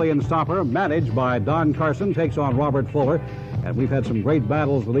Mongolian stopper, managed by Don Carson, takes on Robert Fuller. And we've had some great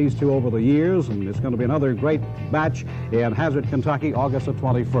battles with these two over the years, and it's going to be another great match in Hazard, Kentucky, August the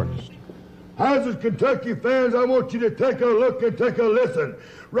 21st. Hazard, Kentucky fans, I want you to take a look and take a listen.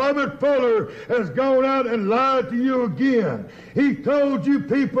 Robert Fuller has gone out and lied to you again. He told you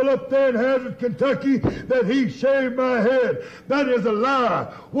people up there in Hazard, Kentucky, that he shaved my head. That is a lie.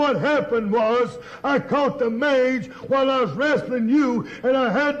 What happened was I caught the mange while I was wrestling you, and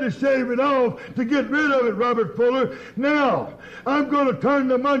I had to shave it off to get rid of it, Robert Fuller. Now, I'm going to turn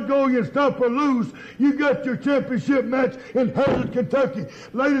the Mongolian stopper loose. You got your championship match in Hazard, Kentucky.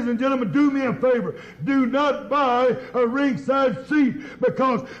 Ladies and gentlemen, do me a favor. Do not buy a ringside seat,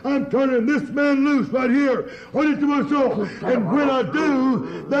 because because I'm turning this man loose right here. What is the so? And when I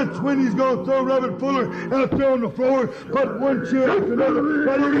do, that's when he's going to throw Robert Fuller out there on the floor, put one chair after another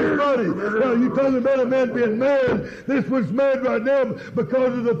right in his body. Now, you talking about a man being mad. This one's mad right now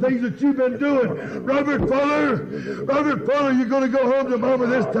because of the things that you've been doing. Robert Fuller, you're going to go home to Mama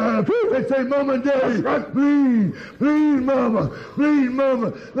this time and say, Mama and Daddy, please, Mama,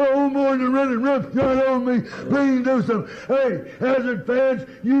 no more than running rough gun on me. Please do something. Hey, Hazard fans,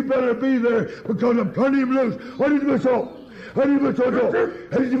 you better be there because I'm turning him loose. What is this all? Robert Fuller,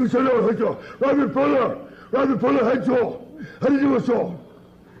 heads all.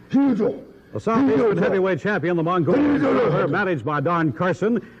 The Southeastern heavyweight champion, the Mongolian Silver, managed by Don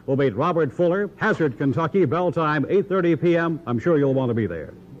Carson, will meet Robert Fuller, Hazard, Kentucky, bell time, 8:30 p.m. I'm sure you'll want to be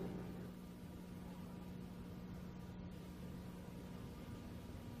there.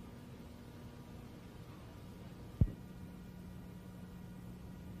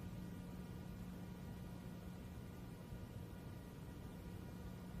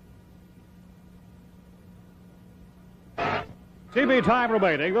 TV time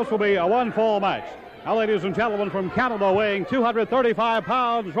remaining. This will be a one-fall match. Now, ladies and gentlemen, from Canada, weighing 235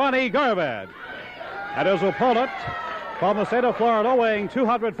 pounds, Ronnie Garvin. And his opponent from the state of Florida, weighing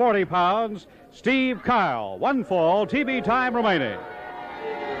 240 pounds, Steve Kyle. One fall, TV time remaining.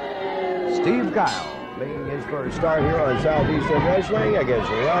 Steve Kyle making his first start here on Southeastern Wrestling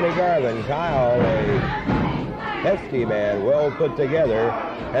against Ronnie Garvin. Kyle, a hefty man, well put together.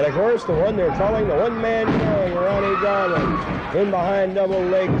 And, of course, the one they're calling the one-man gang, Ronnie Garvin. In behind double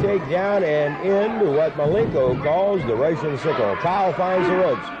leg takedown and into what Malenko calls the Russian sickle. Kyle finds the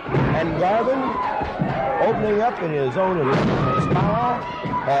ropes. And Garvin, opening up in his own style,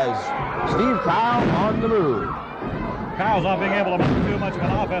 has Steve Kyle on the move. Kyle's not being able to make too much of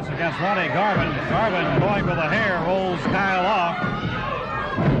an offense against Ronnie Garvin. Garvin going for the hair, rolls Kyle off.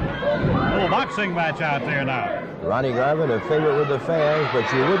 A little boxing match out there now. Ronnie Garvin, a favorite with the fans,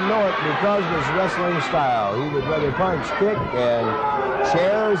 but you wouldn't know it because of his wrestling style. He would rather punch, kick, and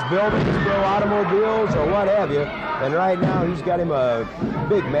chairs, buildings, throw automobiles, or what have you. And right now, he's got him a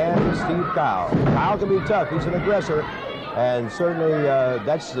big man, Steve Kyle. Kyle can be tough. He's an aggressor. And certainly,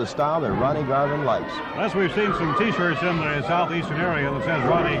 that's the style that Ronnie Garvin likes. Yes, we've seen some T-shirts in the Southeastern area that says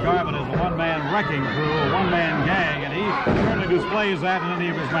Ronnie Garvin is a one-man wrecking crew, a one-man gang, and he certainly displays that in any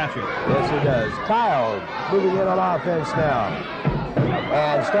of his matches. Yes, he does. Kyle moving in on offense now.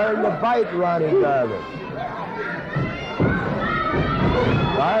 And starting to bite Ronnie Garvin.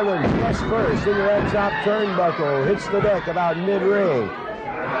 Garvin just first into that top turnbuckle, hits the deck about mid-ring.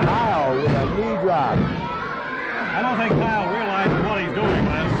 Kyle with a knee drop. I don't think Kyle realizes what he's doing,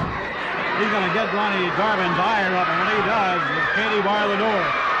 Les. He's going to get Ronnie Garvin's ire up, and when he does, Katie bar the door.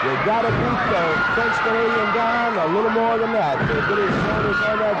 You've got to beat the French Canadian down a little more than that. To get his shoulders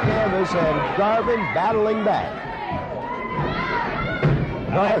on that canvas, and Garvin battling back.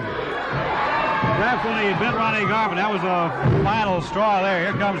 Go ahead. Perhaps when he bit Ronnie Garvin, that was a final straw there.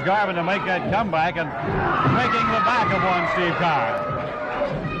 Here comes Garvin to make that comeback and breaking the back of one Steve Kyle.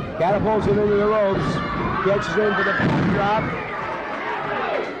 Catapults him into the ropes. Catches into the drop.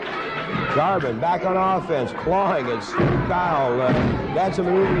 Garvin back on offense, clawing at Steve Kyle. That's a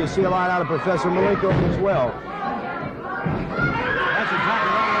maneuver you see a lot out of Professor Malenko as well. That's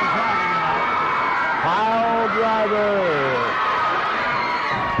exactly what we're talking about. Kyle driver.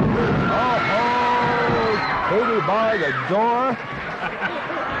 Katie bar the door.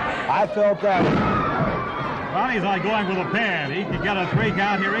 I felt that one. Ronnie's like going with a pin. He could get a 3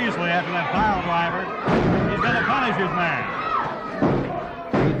 count here easily after that pile driver. He's going to punish his man.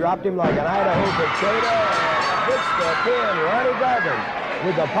 He dropped him like an Idaho potato and hits the pin. Ronnie Garvin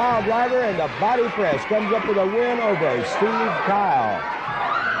with the pile driver and the body press comes up with a win over Steve Kyle.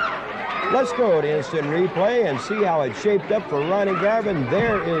 Let's go to instant replay and see how it shaped up for Ronnie Garvin.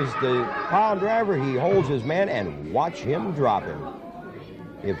 There is the pile driver. He holds his man and watch him drop him.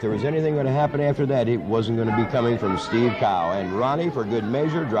 If there was anything going to happen after that, it wasn't going to be coming from Steve Kyle. And Ronnie, for good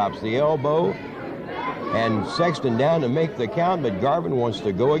measure, drops the elbow. And Sexton down to make the count, but Garvin wants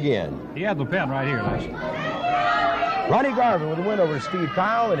to go again. He had the pin right here, Les. Ronnie Garvin with a win over Steve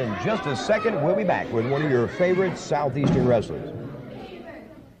Kyle, and in just a second, we'll be back with one of your favorite Southeastern wrestlers.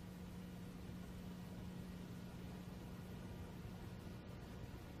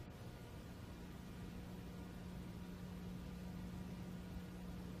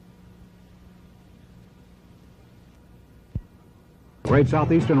 Great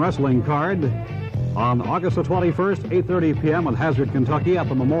Southeastern Wrestling card on August the 21st, 8:30 p.m. in Hazard, Kentucky at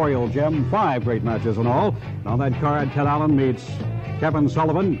the Memorial Gym. 5 great matches in all. And on that card, Ted Allen meets Kevin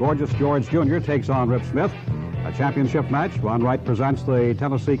Sullivan. Gorgeous George Jr. takes on Rip Smith. A championship match. Ron Wright presents the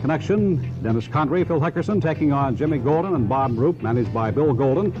Tennessee Connection. Dennis Condrey, Phil Hickerson taking on Jimmy Golden and Bob Roop, managed by Bill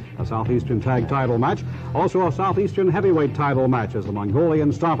Golden. A Southeastern tag title match. Also a Southeastern heavyweight title match as the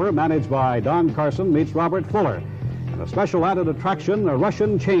Mongolian Stomper, managed by Don Carson, meets Robert Fuller. And a special added attraction, a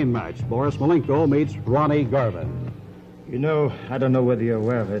Russian chain match. Boris Malenko meets Ronnie Garvin. You know, I don't know whether you're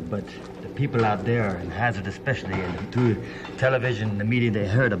aware of it, but the people out there, in Hazard especially, and through television and the media, they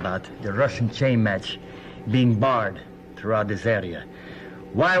heard about the Russian chain match being barred throughout this area.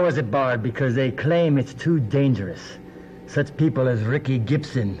 Why was it barred? Because they claim it's too dangerous. Such people as Ricky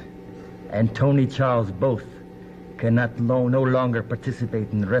Gibson and Tony Charles both cannot no longer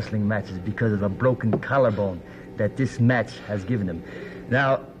participate in wrestling matches because of a broken collarbone that this match has given them.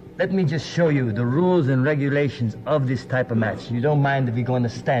 Now, let me just show you the rules and regulations of this type of match. You don't mind if we're going to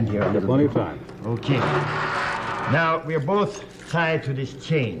stand here a little? Plenty of time. Okay. Now, we're both tied to this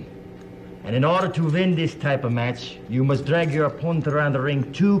chain. And in order to win this type of match, you must drag your opponent around the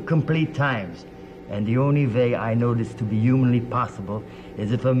ring 2 complete times. And the only way I know this to be humanly possible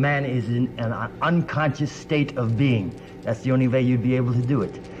is if a man is in an unconscious state of being. That's the only way you'd be able to do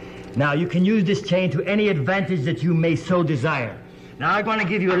it. Now, you can use this chain to any advantage that you may so desire. Now, I'm going to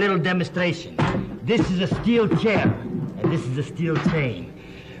give you a little demonstration. This is a steel chair, and this is a steel chain.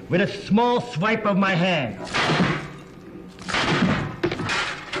 With a small swipe of my hand.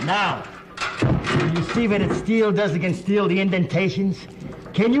 Now, you see what steel does against steel, the indentations?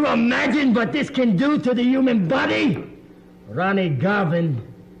 Can you imagine what this can do to the human body? Ronnie Garvin,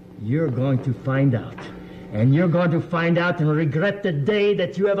 you're going to find out. And you're going to find out and regret the day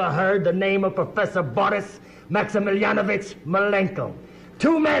that you ever heard the name of Professor Boris Maximilianovich Malenko.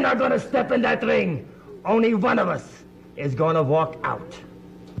 2 men are going to step in that ring. Only one of us is going to walk out.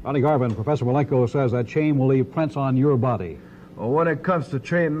 Ronnie Garvin, Professor Malenko says that chain will leave prints on your body. Well, when it comes to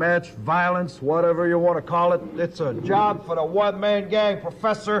chain match, violence, whatever you want to call it, it's a job for the one-man gang,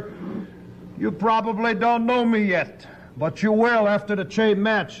 Professor. You probably don't know me yet, but you will after the chain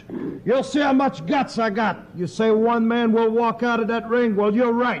match. You'll see how much guts I got. You say one man will walk out of that ring. Well,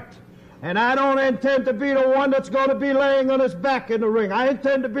 you're right. And I don't intend to be the one that's going to be laying on his back in the ring. I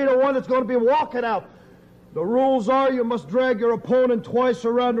intend to be the one that's going to be walking out. The rules are you must drag your opponent twice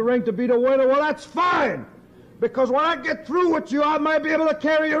around the ring to be the winner. Well, that's fine. Because when I get through with you, I might be able to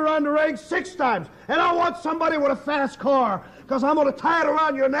carry you around the ring 6 times. And I want somebody with a fast car, because I'm going to tie it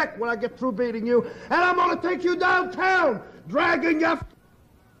around your neck when I get through beating you. And I'm going to take you downtown, dragging you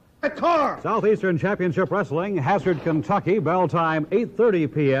a car. Southeastern Championship Wrestling, Hazard, Kentucky, bell time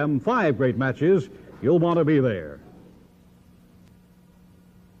 8:30 p.m. 5 great matches. You'll want to be there.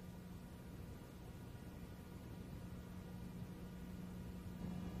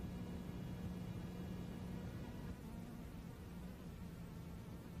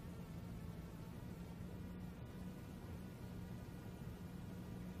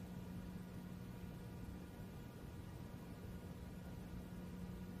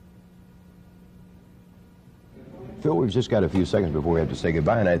 Phil, we've just got a few seconds before we have to say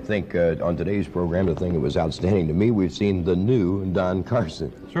goodbye, and I think on today's program, the thing that was outstanding to me, we've seen the new Don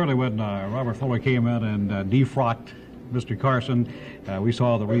Carson. Certainly when Robert Fuller came in and defrocked Mr. Carson, we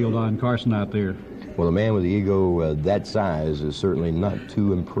saw the real Don Carson out there. Well, a man with the ego that size is certainly not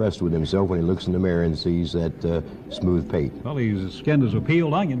too impressed with himself when he looks in the mirror and sees that smooth pate. Well, he's skinned as a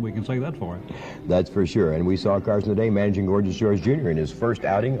peeled onion, we can say that for him. That's for sure. And we saw Carson today managing Gorgeous George Jr. in his first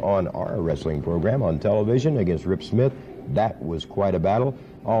outing on our wrestling program on television against Rip Smith. That was quite a battle.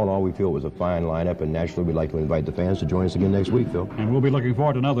 All in all, we feel it was a fine lineup, and naturally we'd like to invite the fans to join us again next week, Phil. And we'll be looking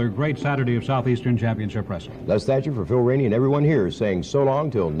forward to another great Saturday of Southeastern Championship Wrestling. Les Thatcher for Phil Rainey and everyone here saying so long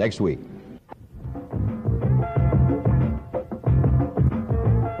till next week.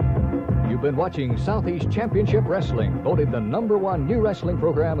 You've been watching Southeast Championship Wrestling, voted the #1 new wrestling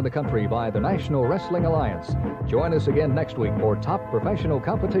program in the country by the National Wrestling Alliance. Join us again next week for top professional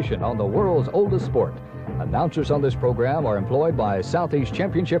competition on the world's oldest sport. Announcers on this program are employed by Southeast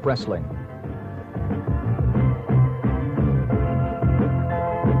Championship Wrestling.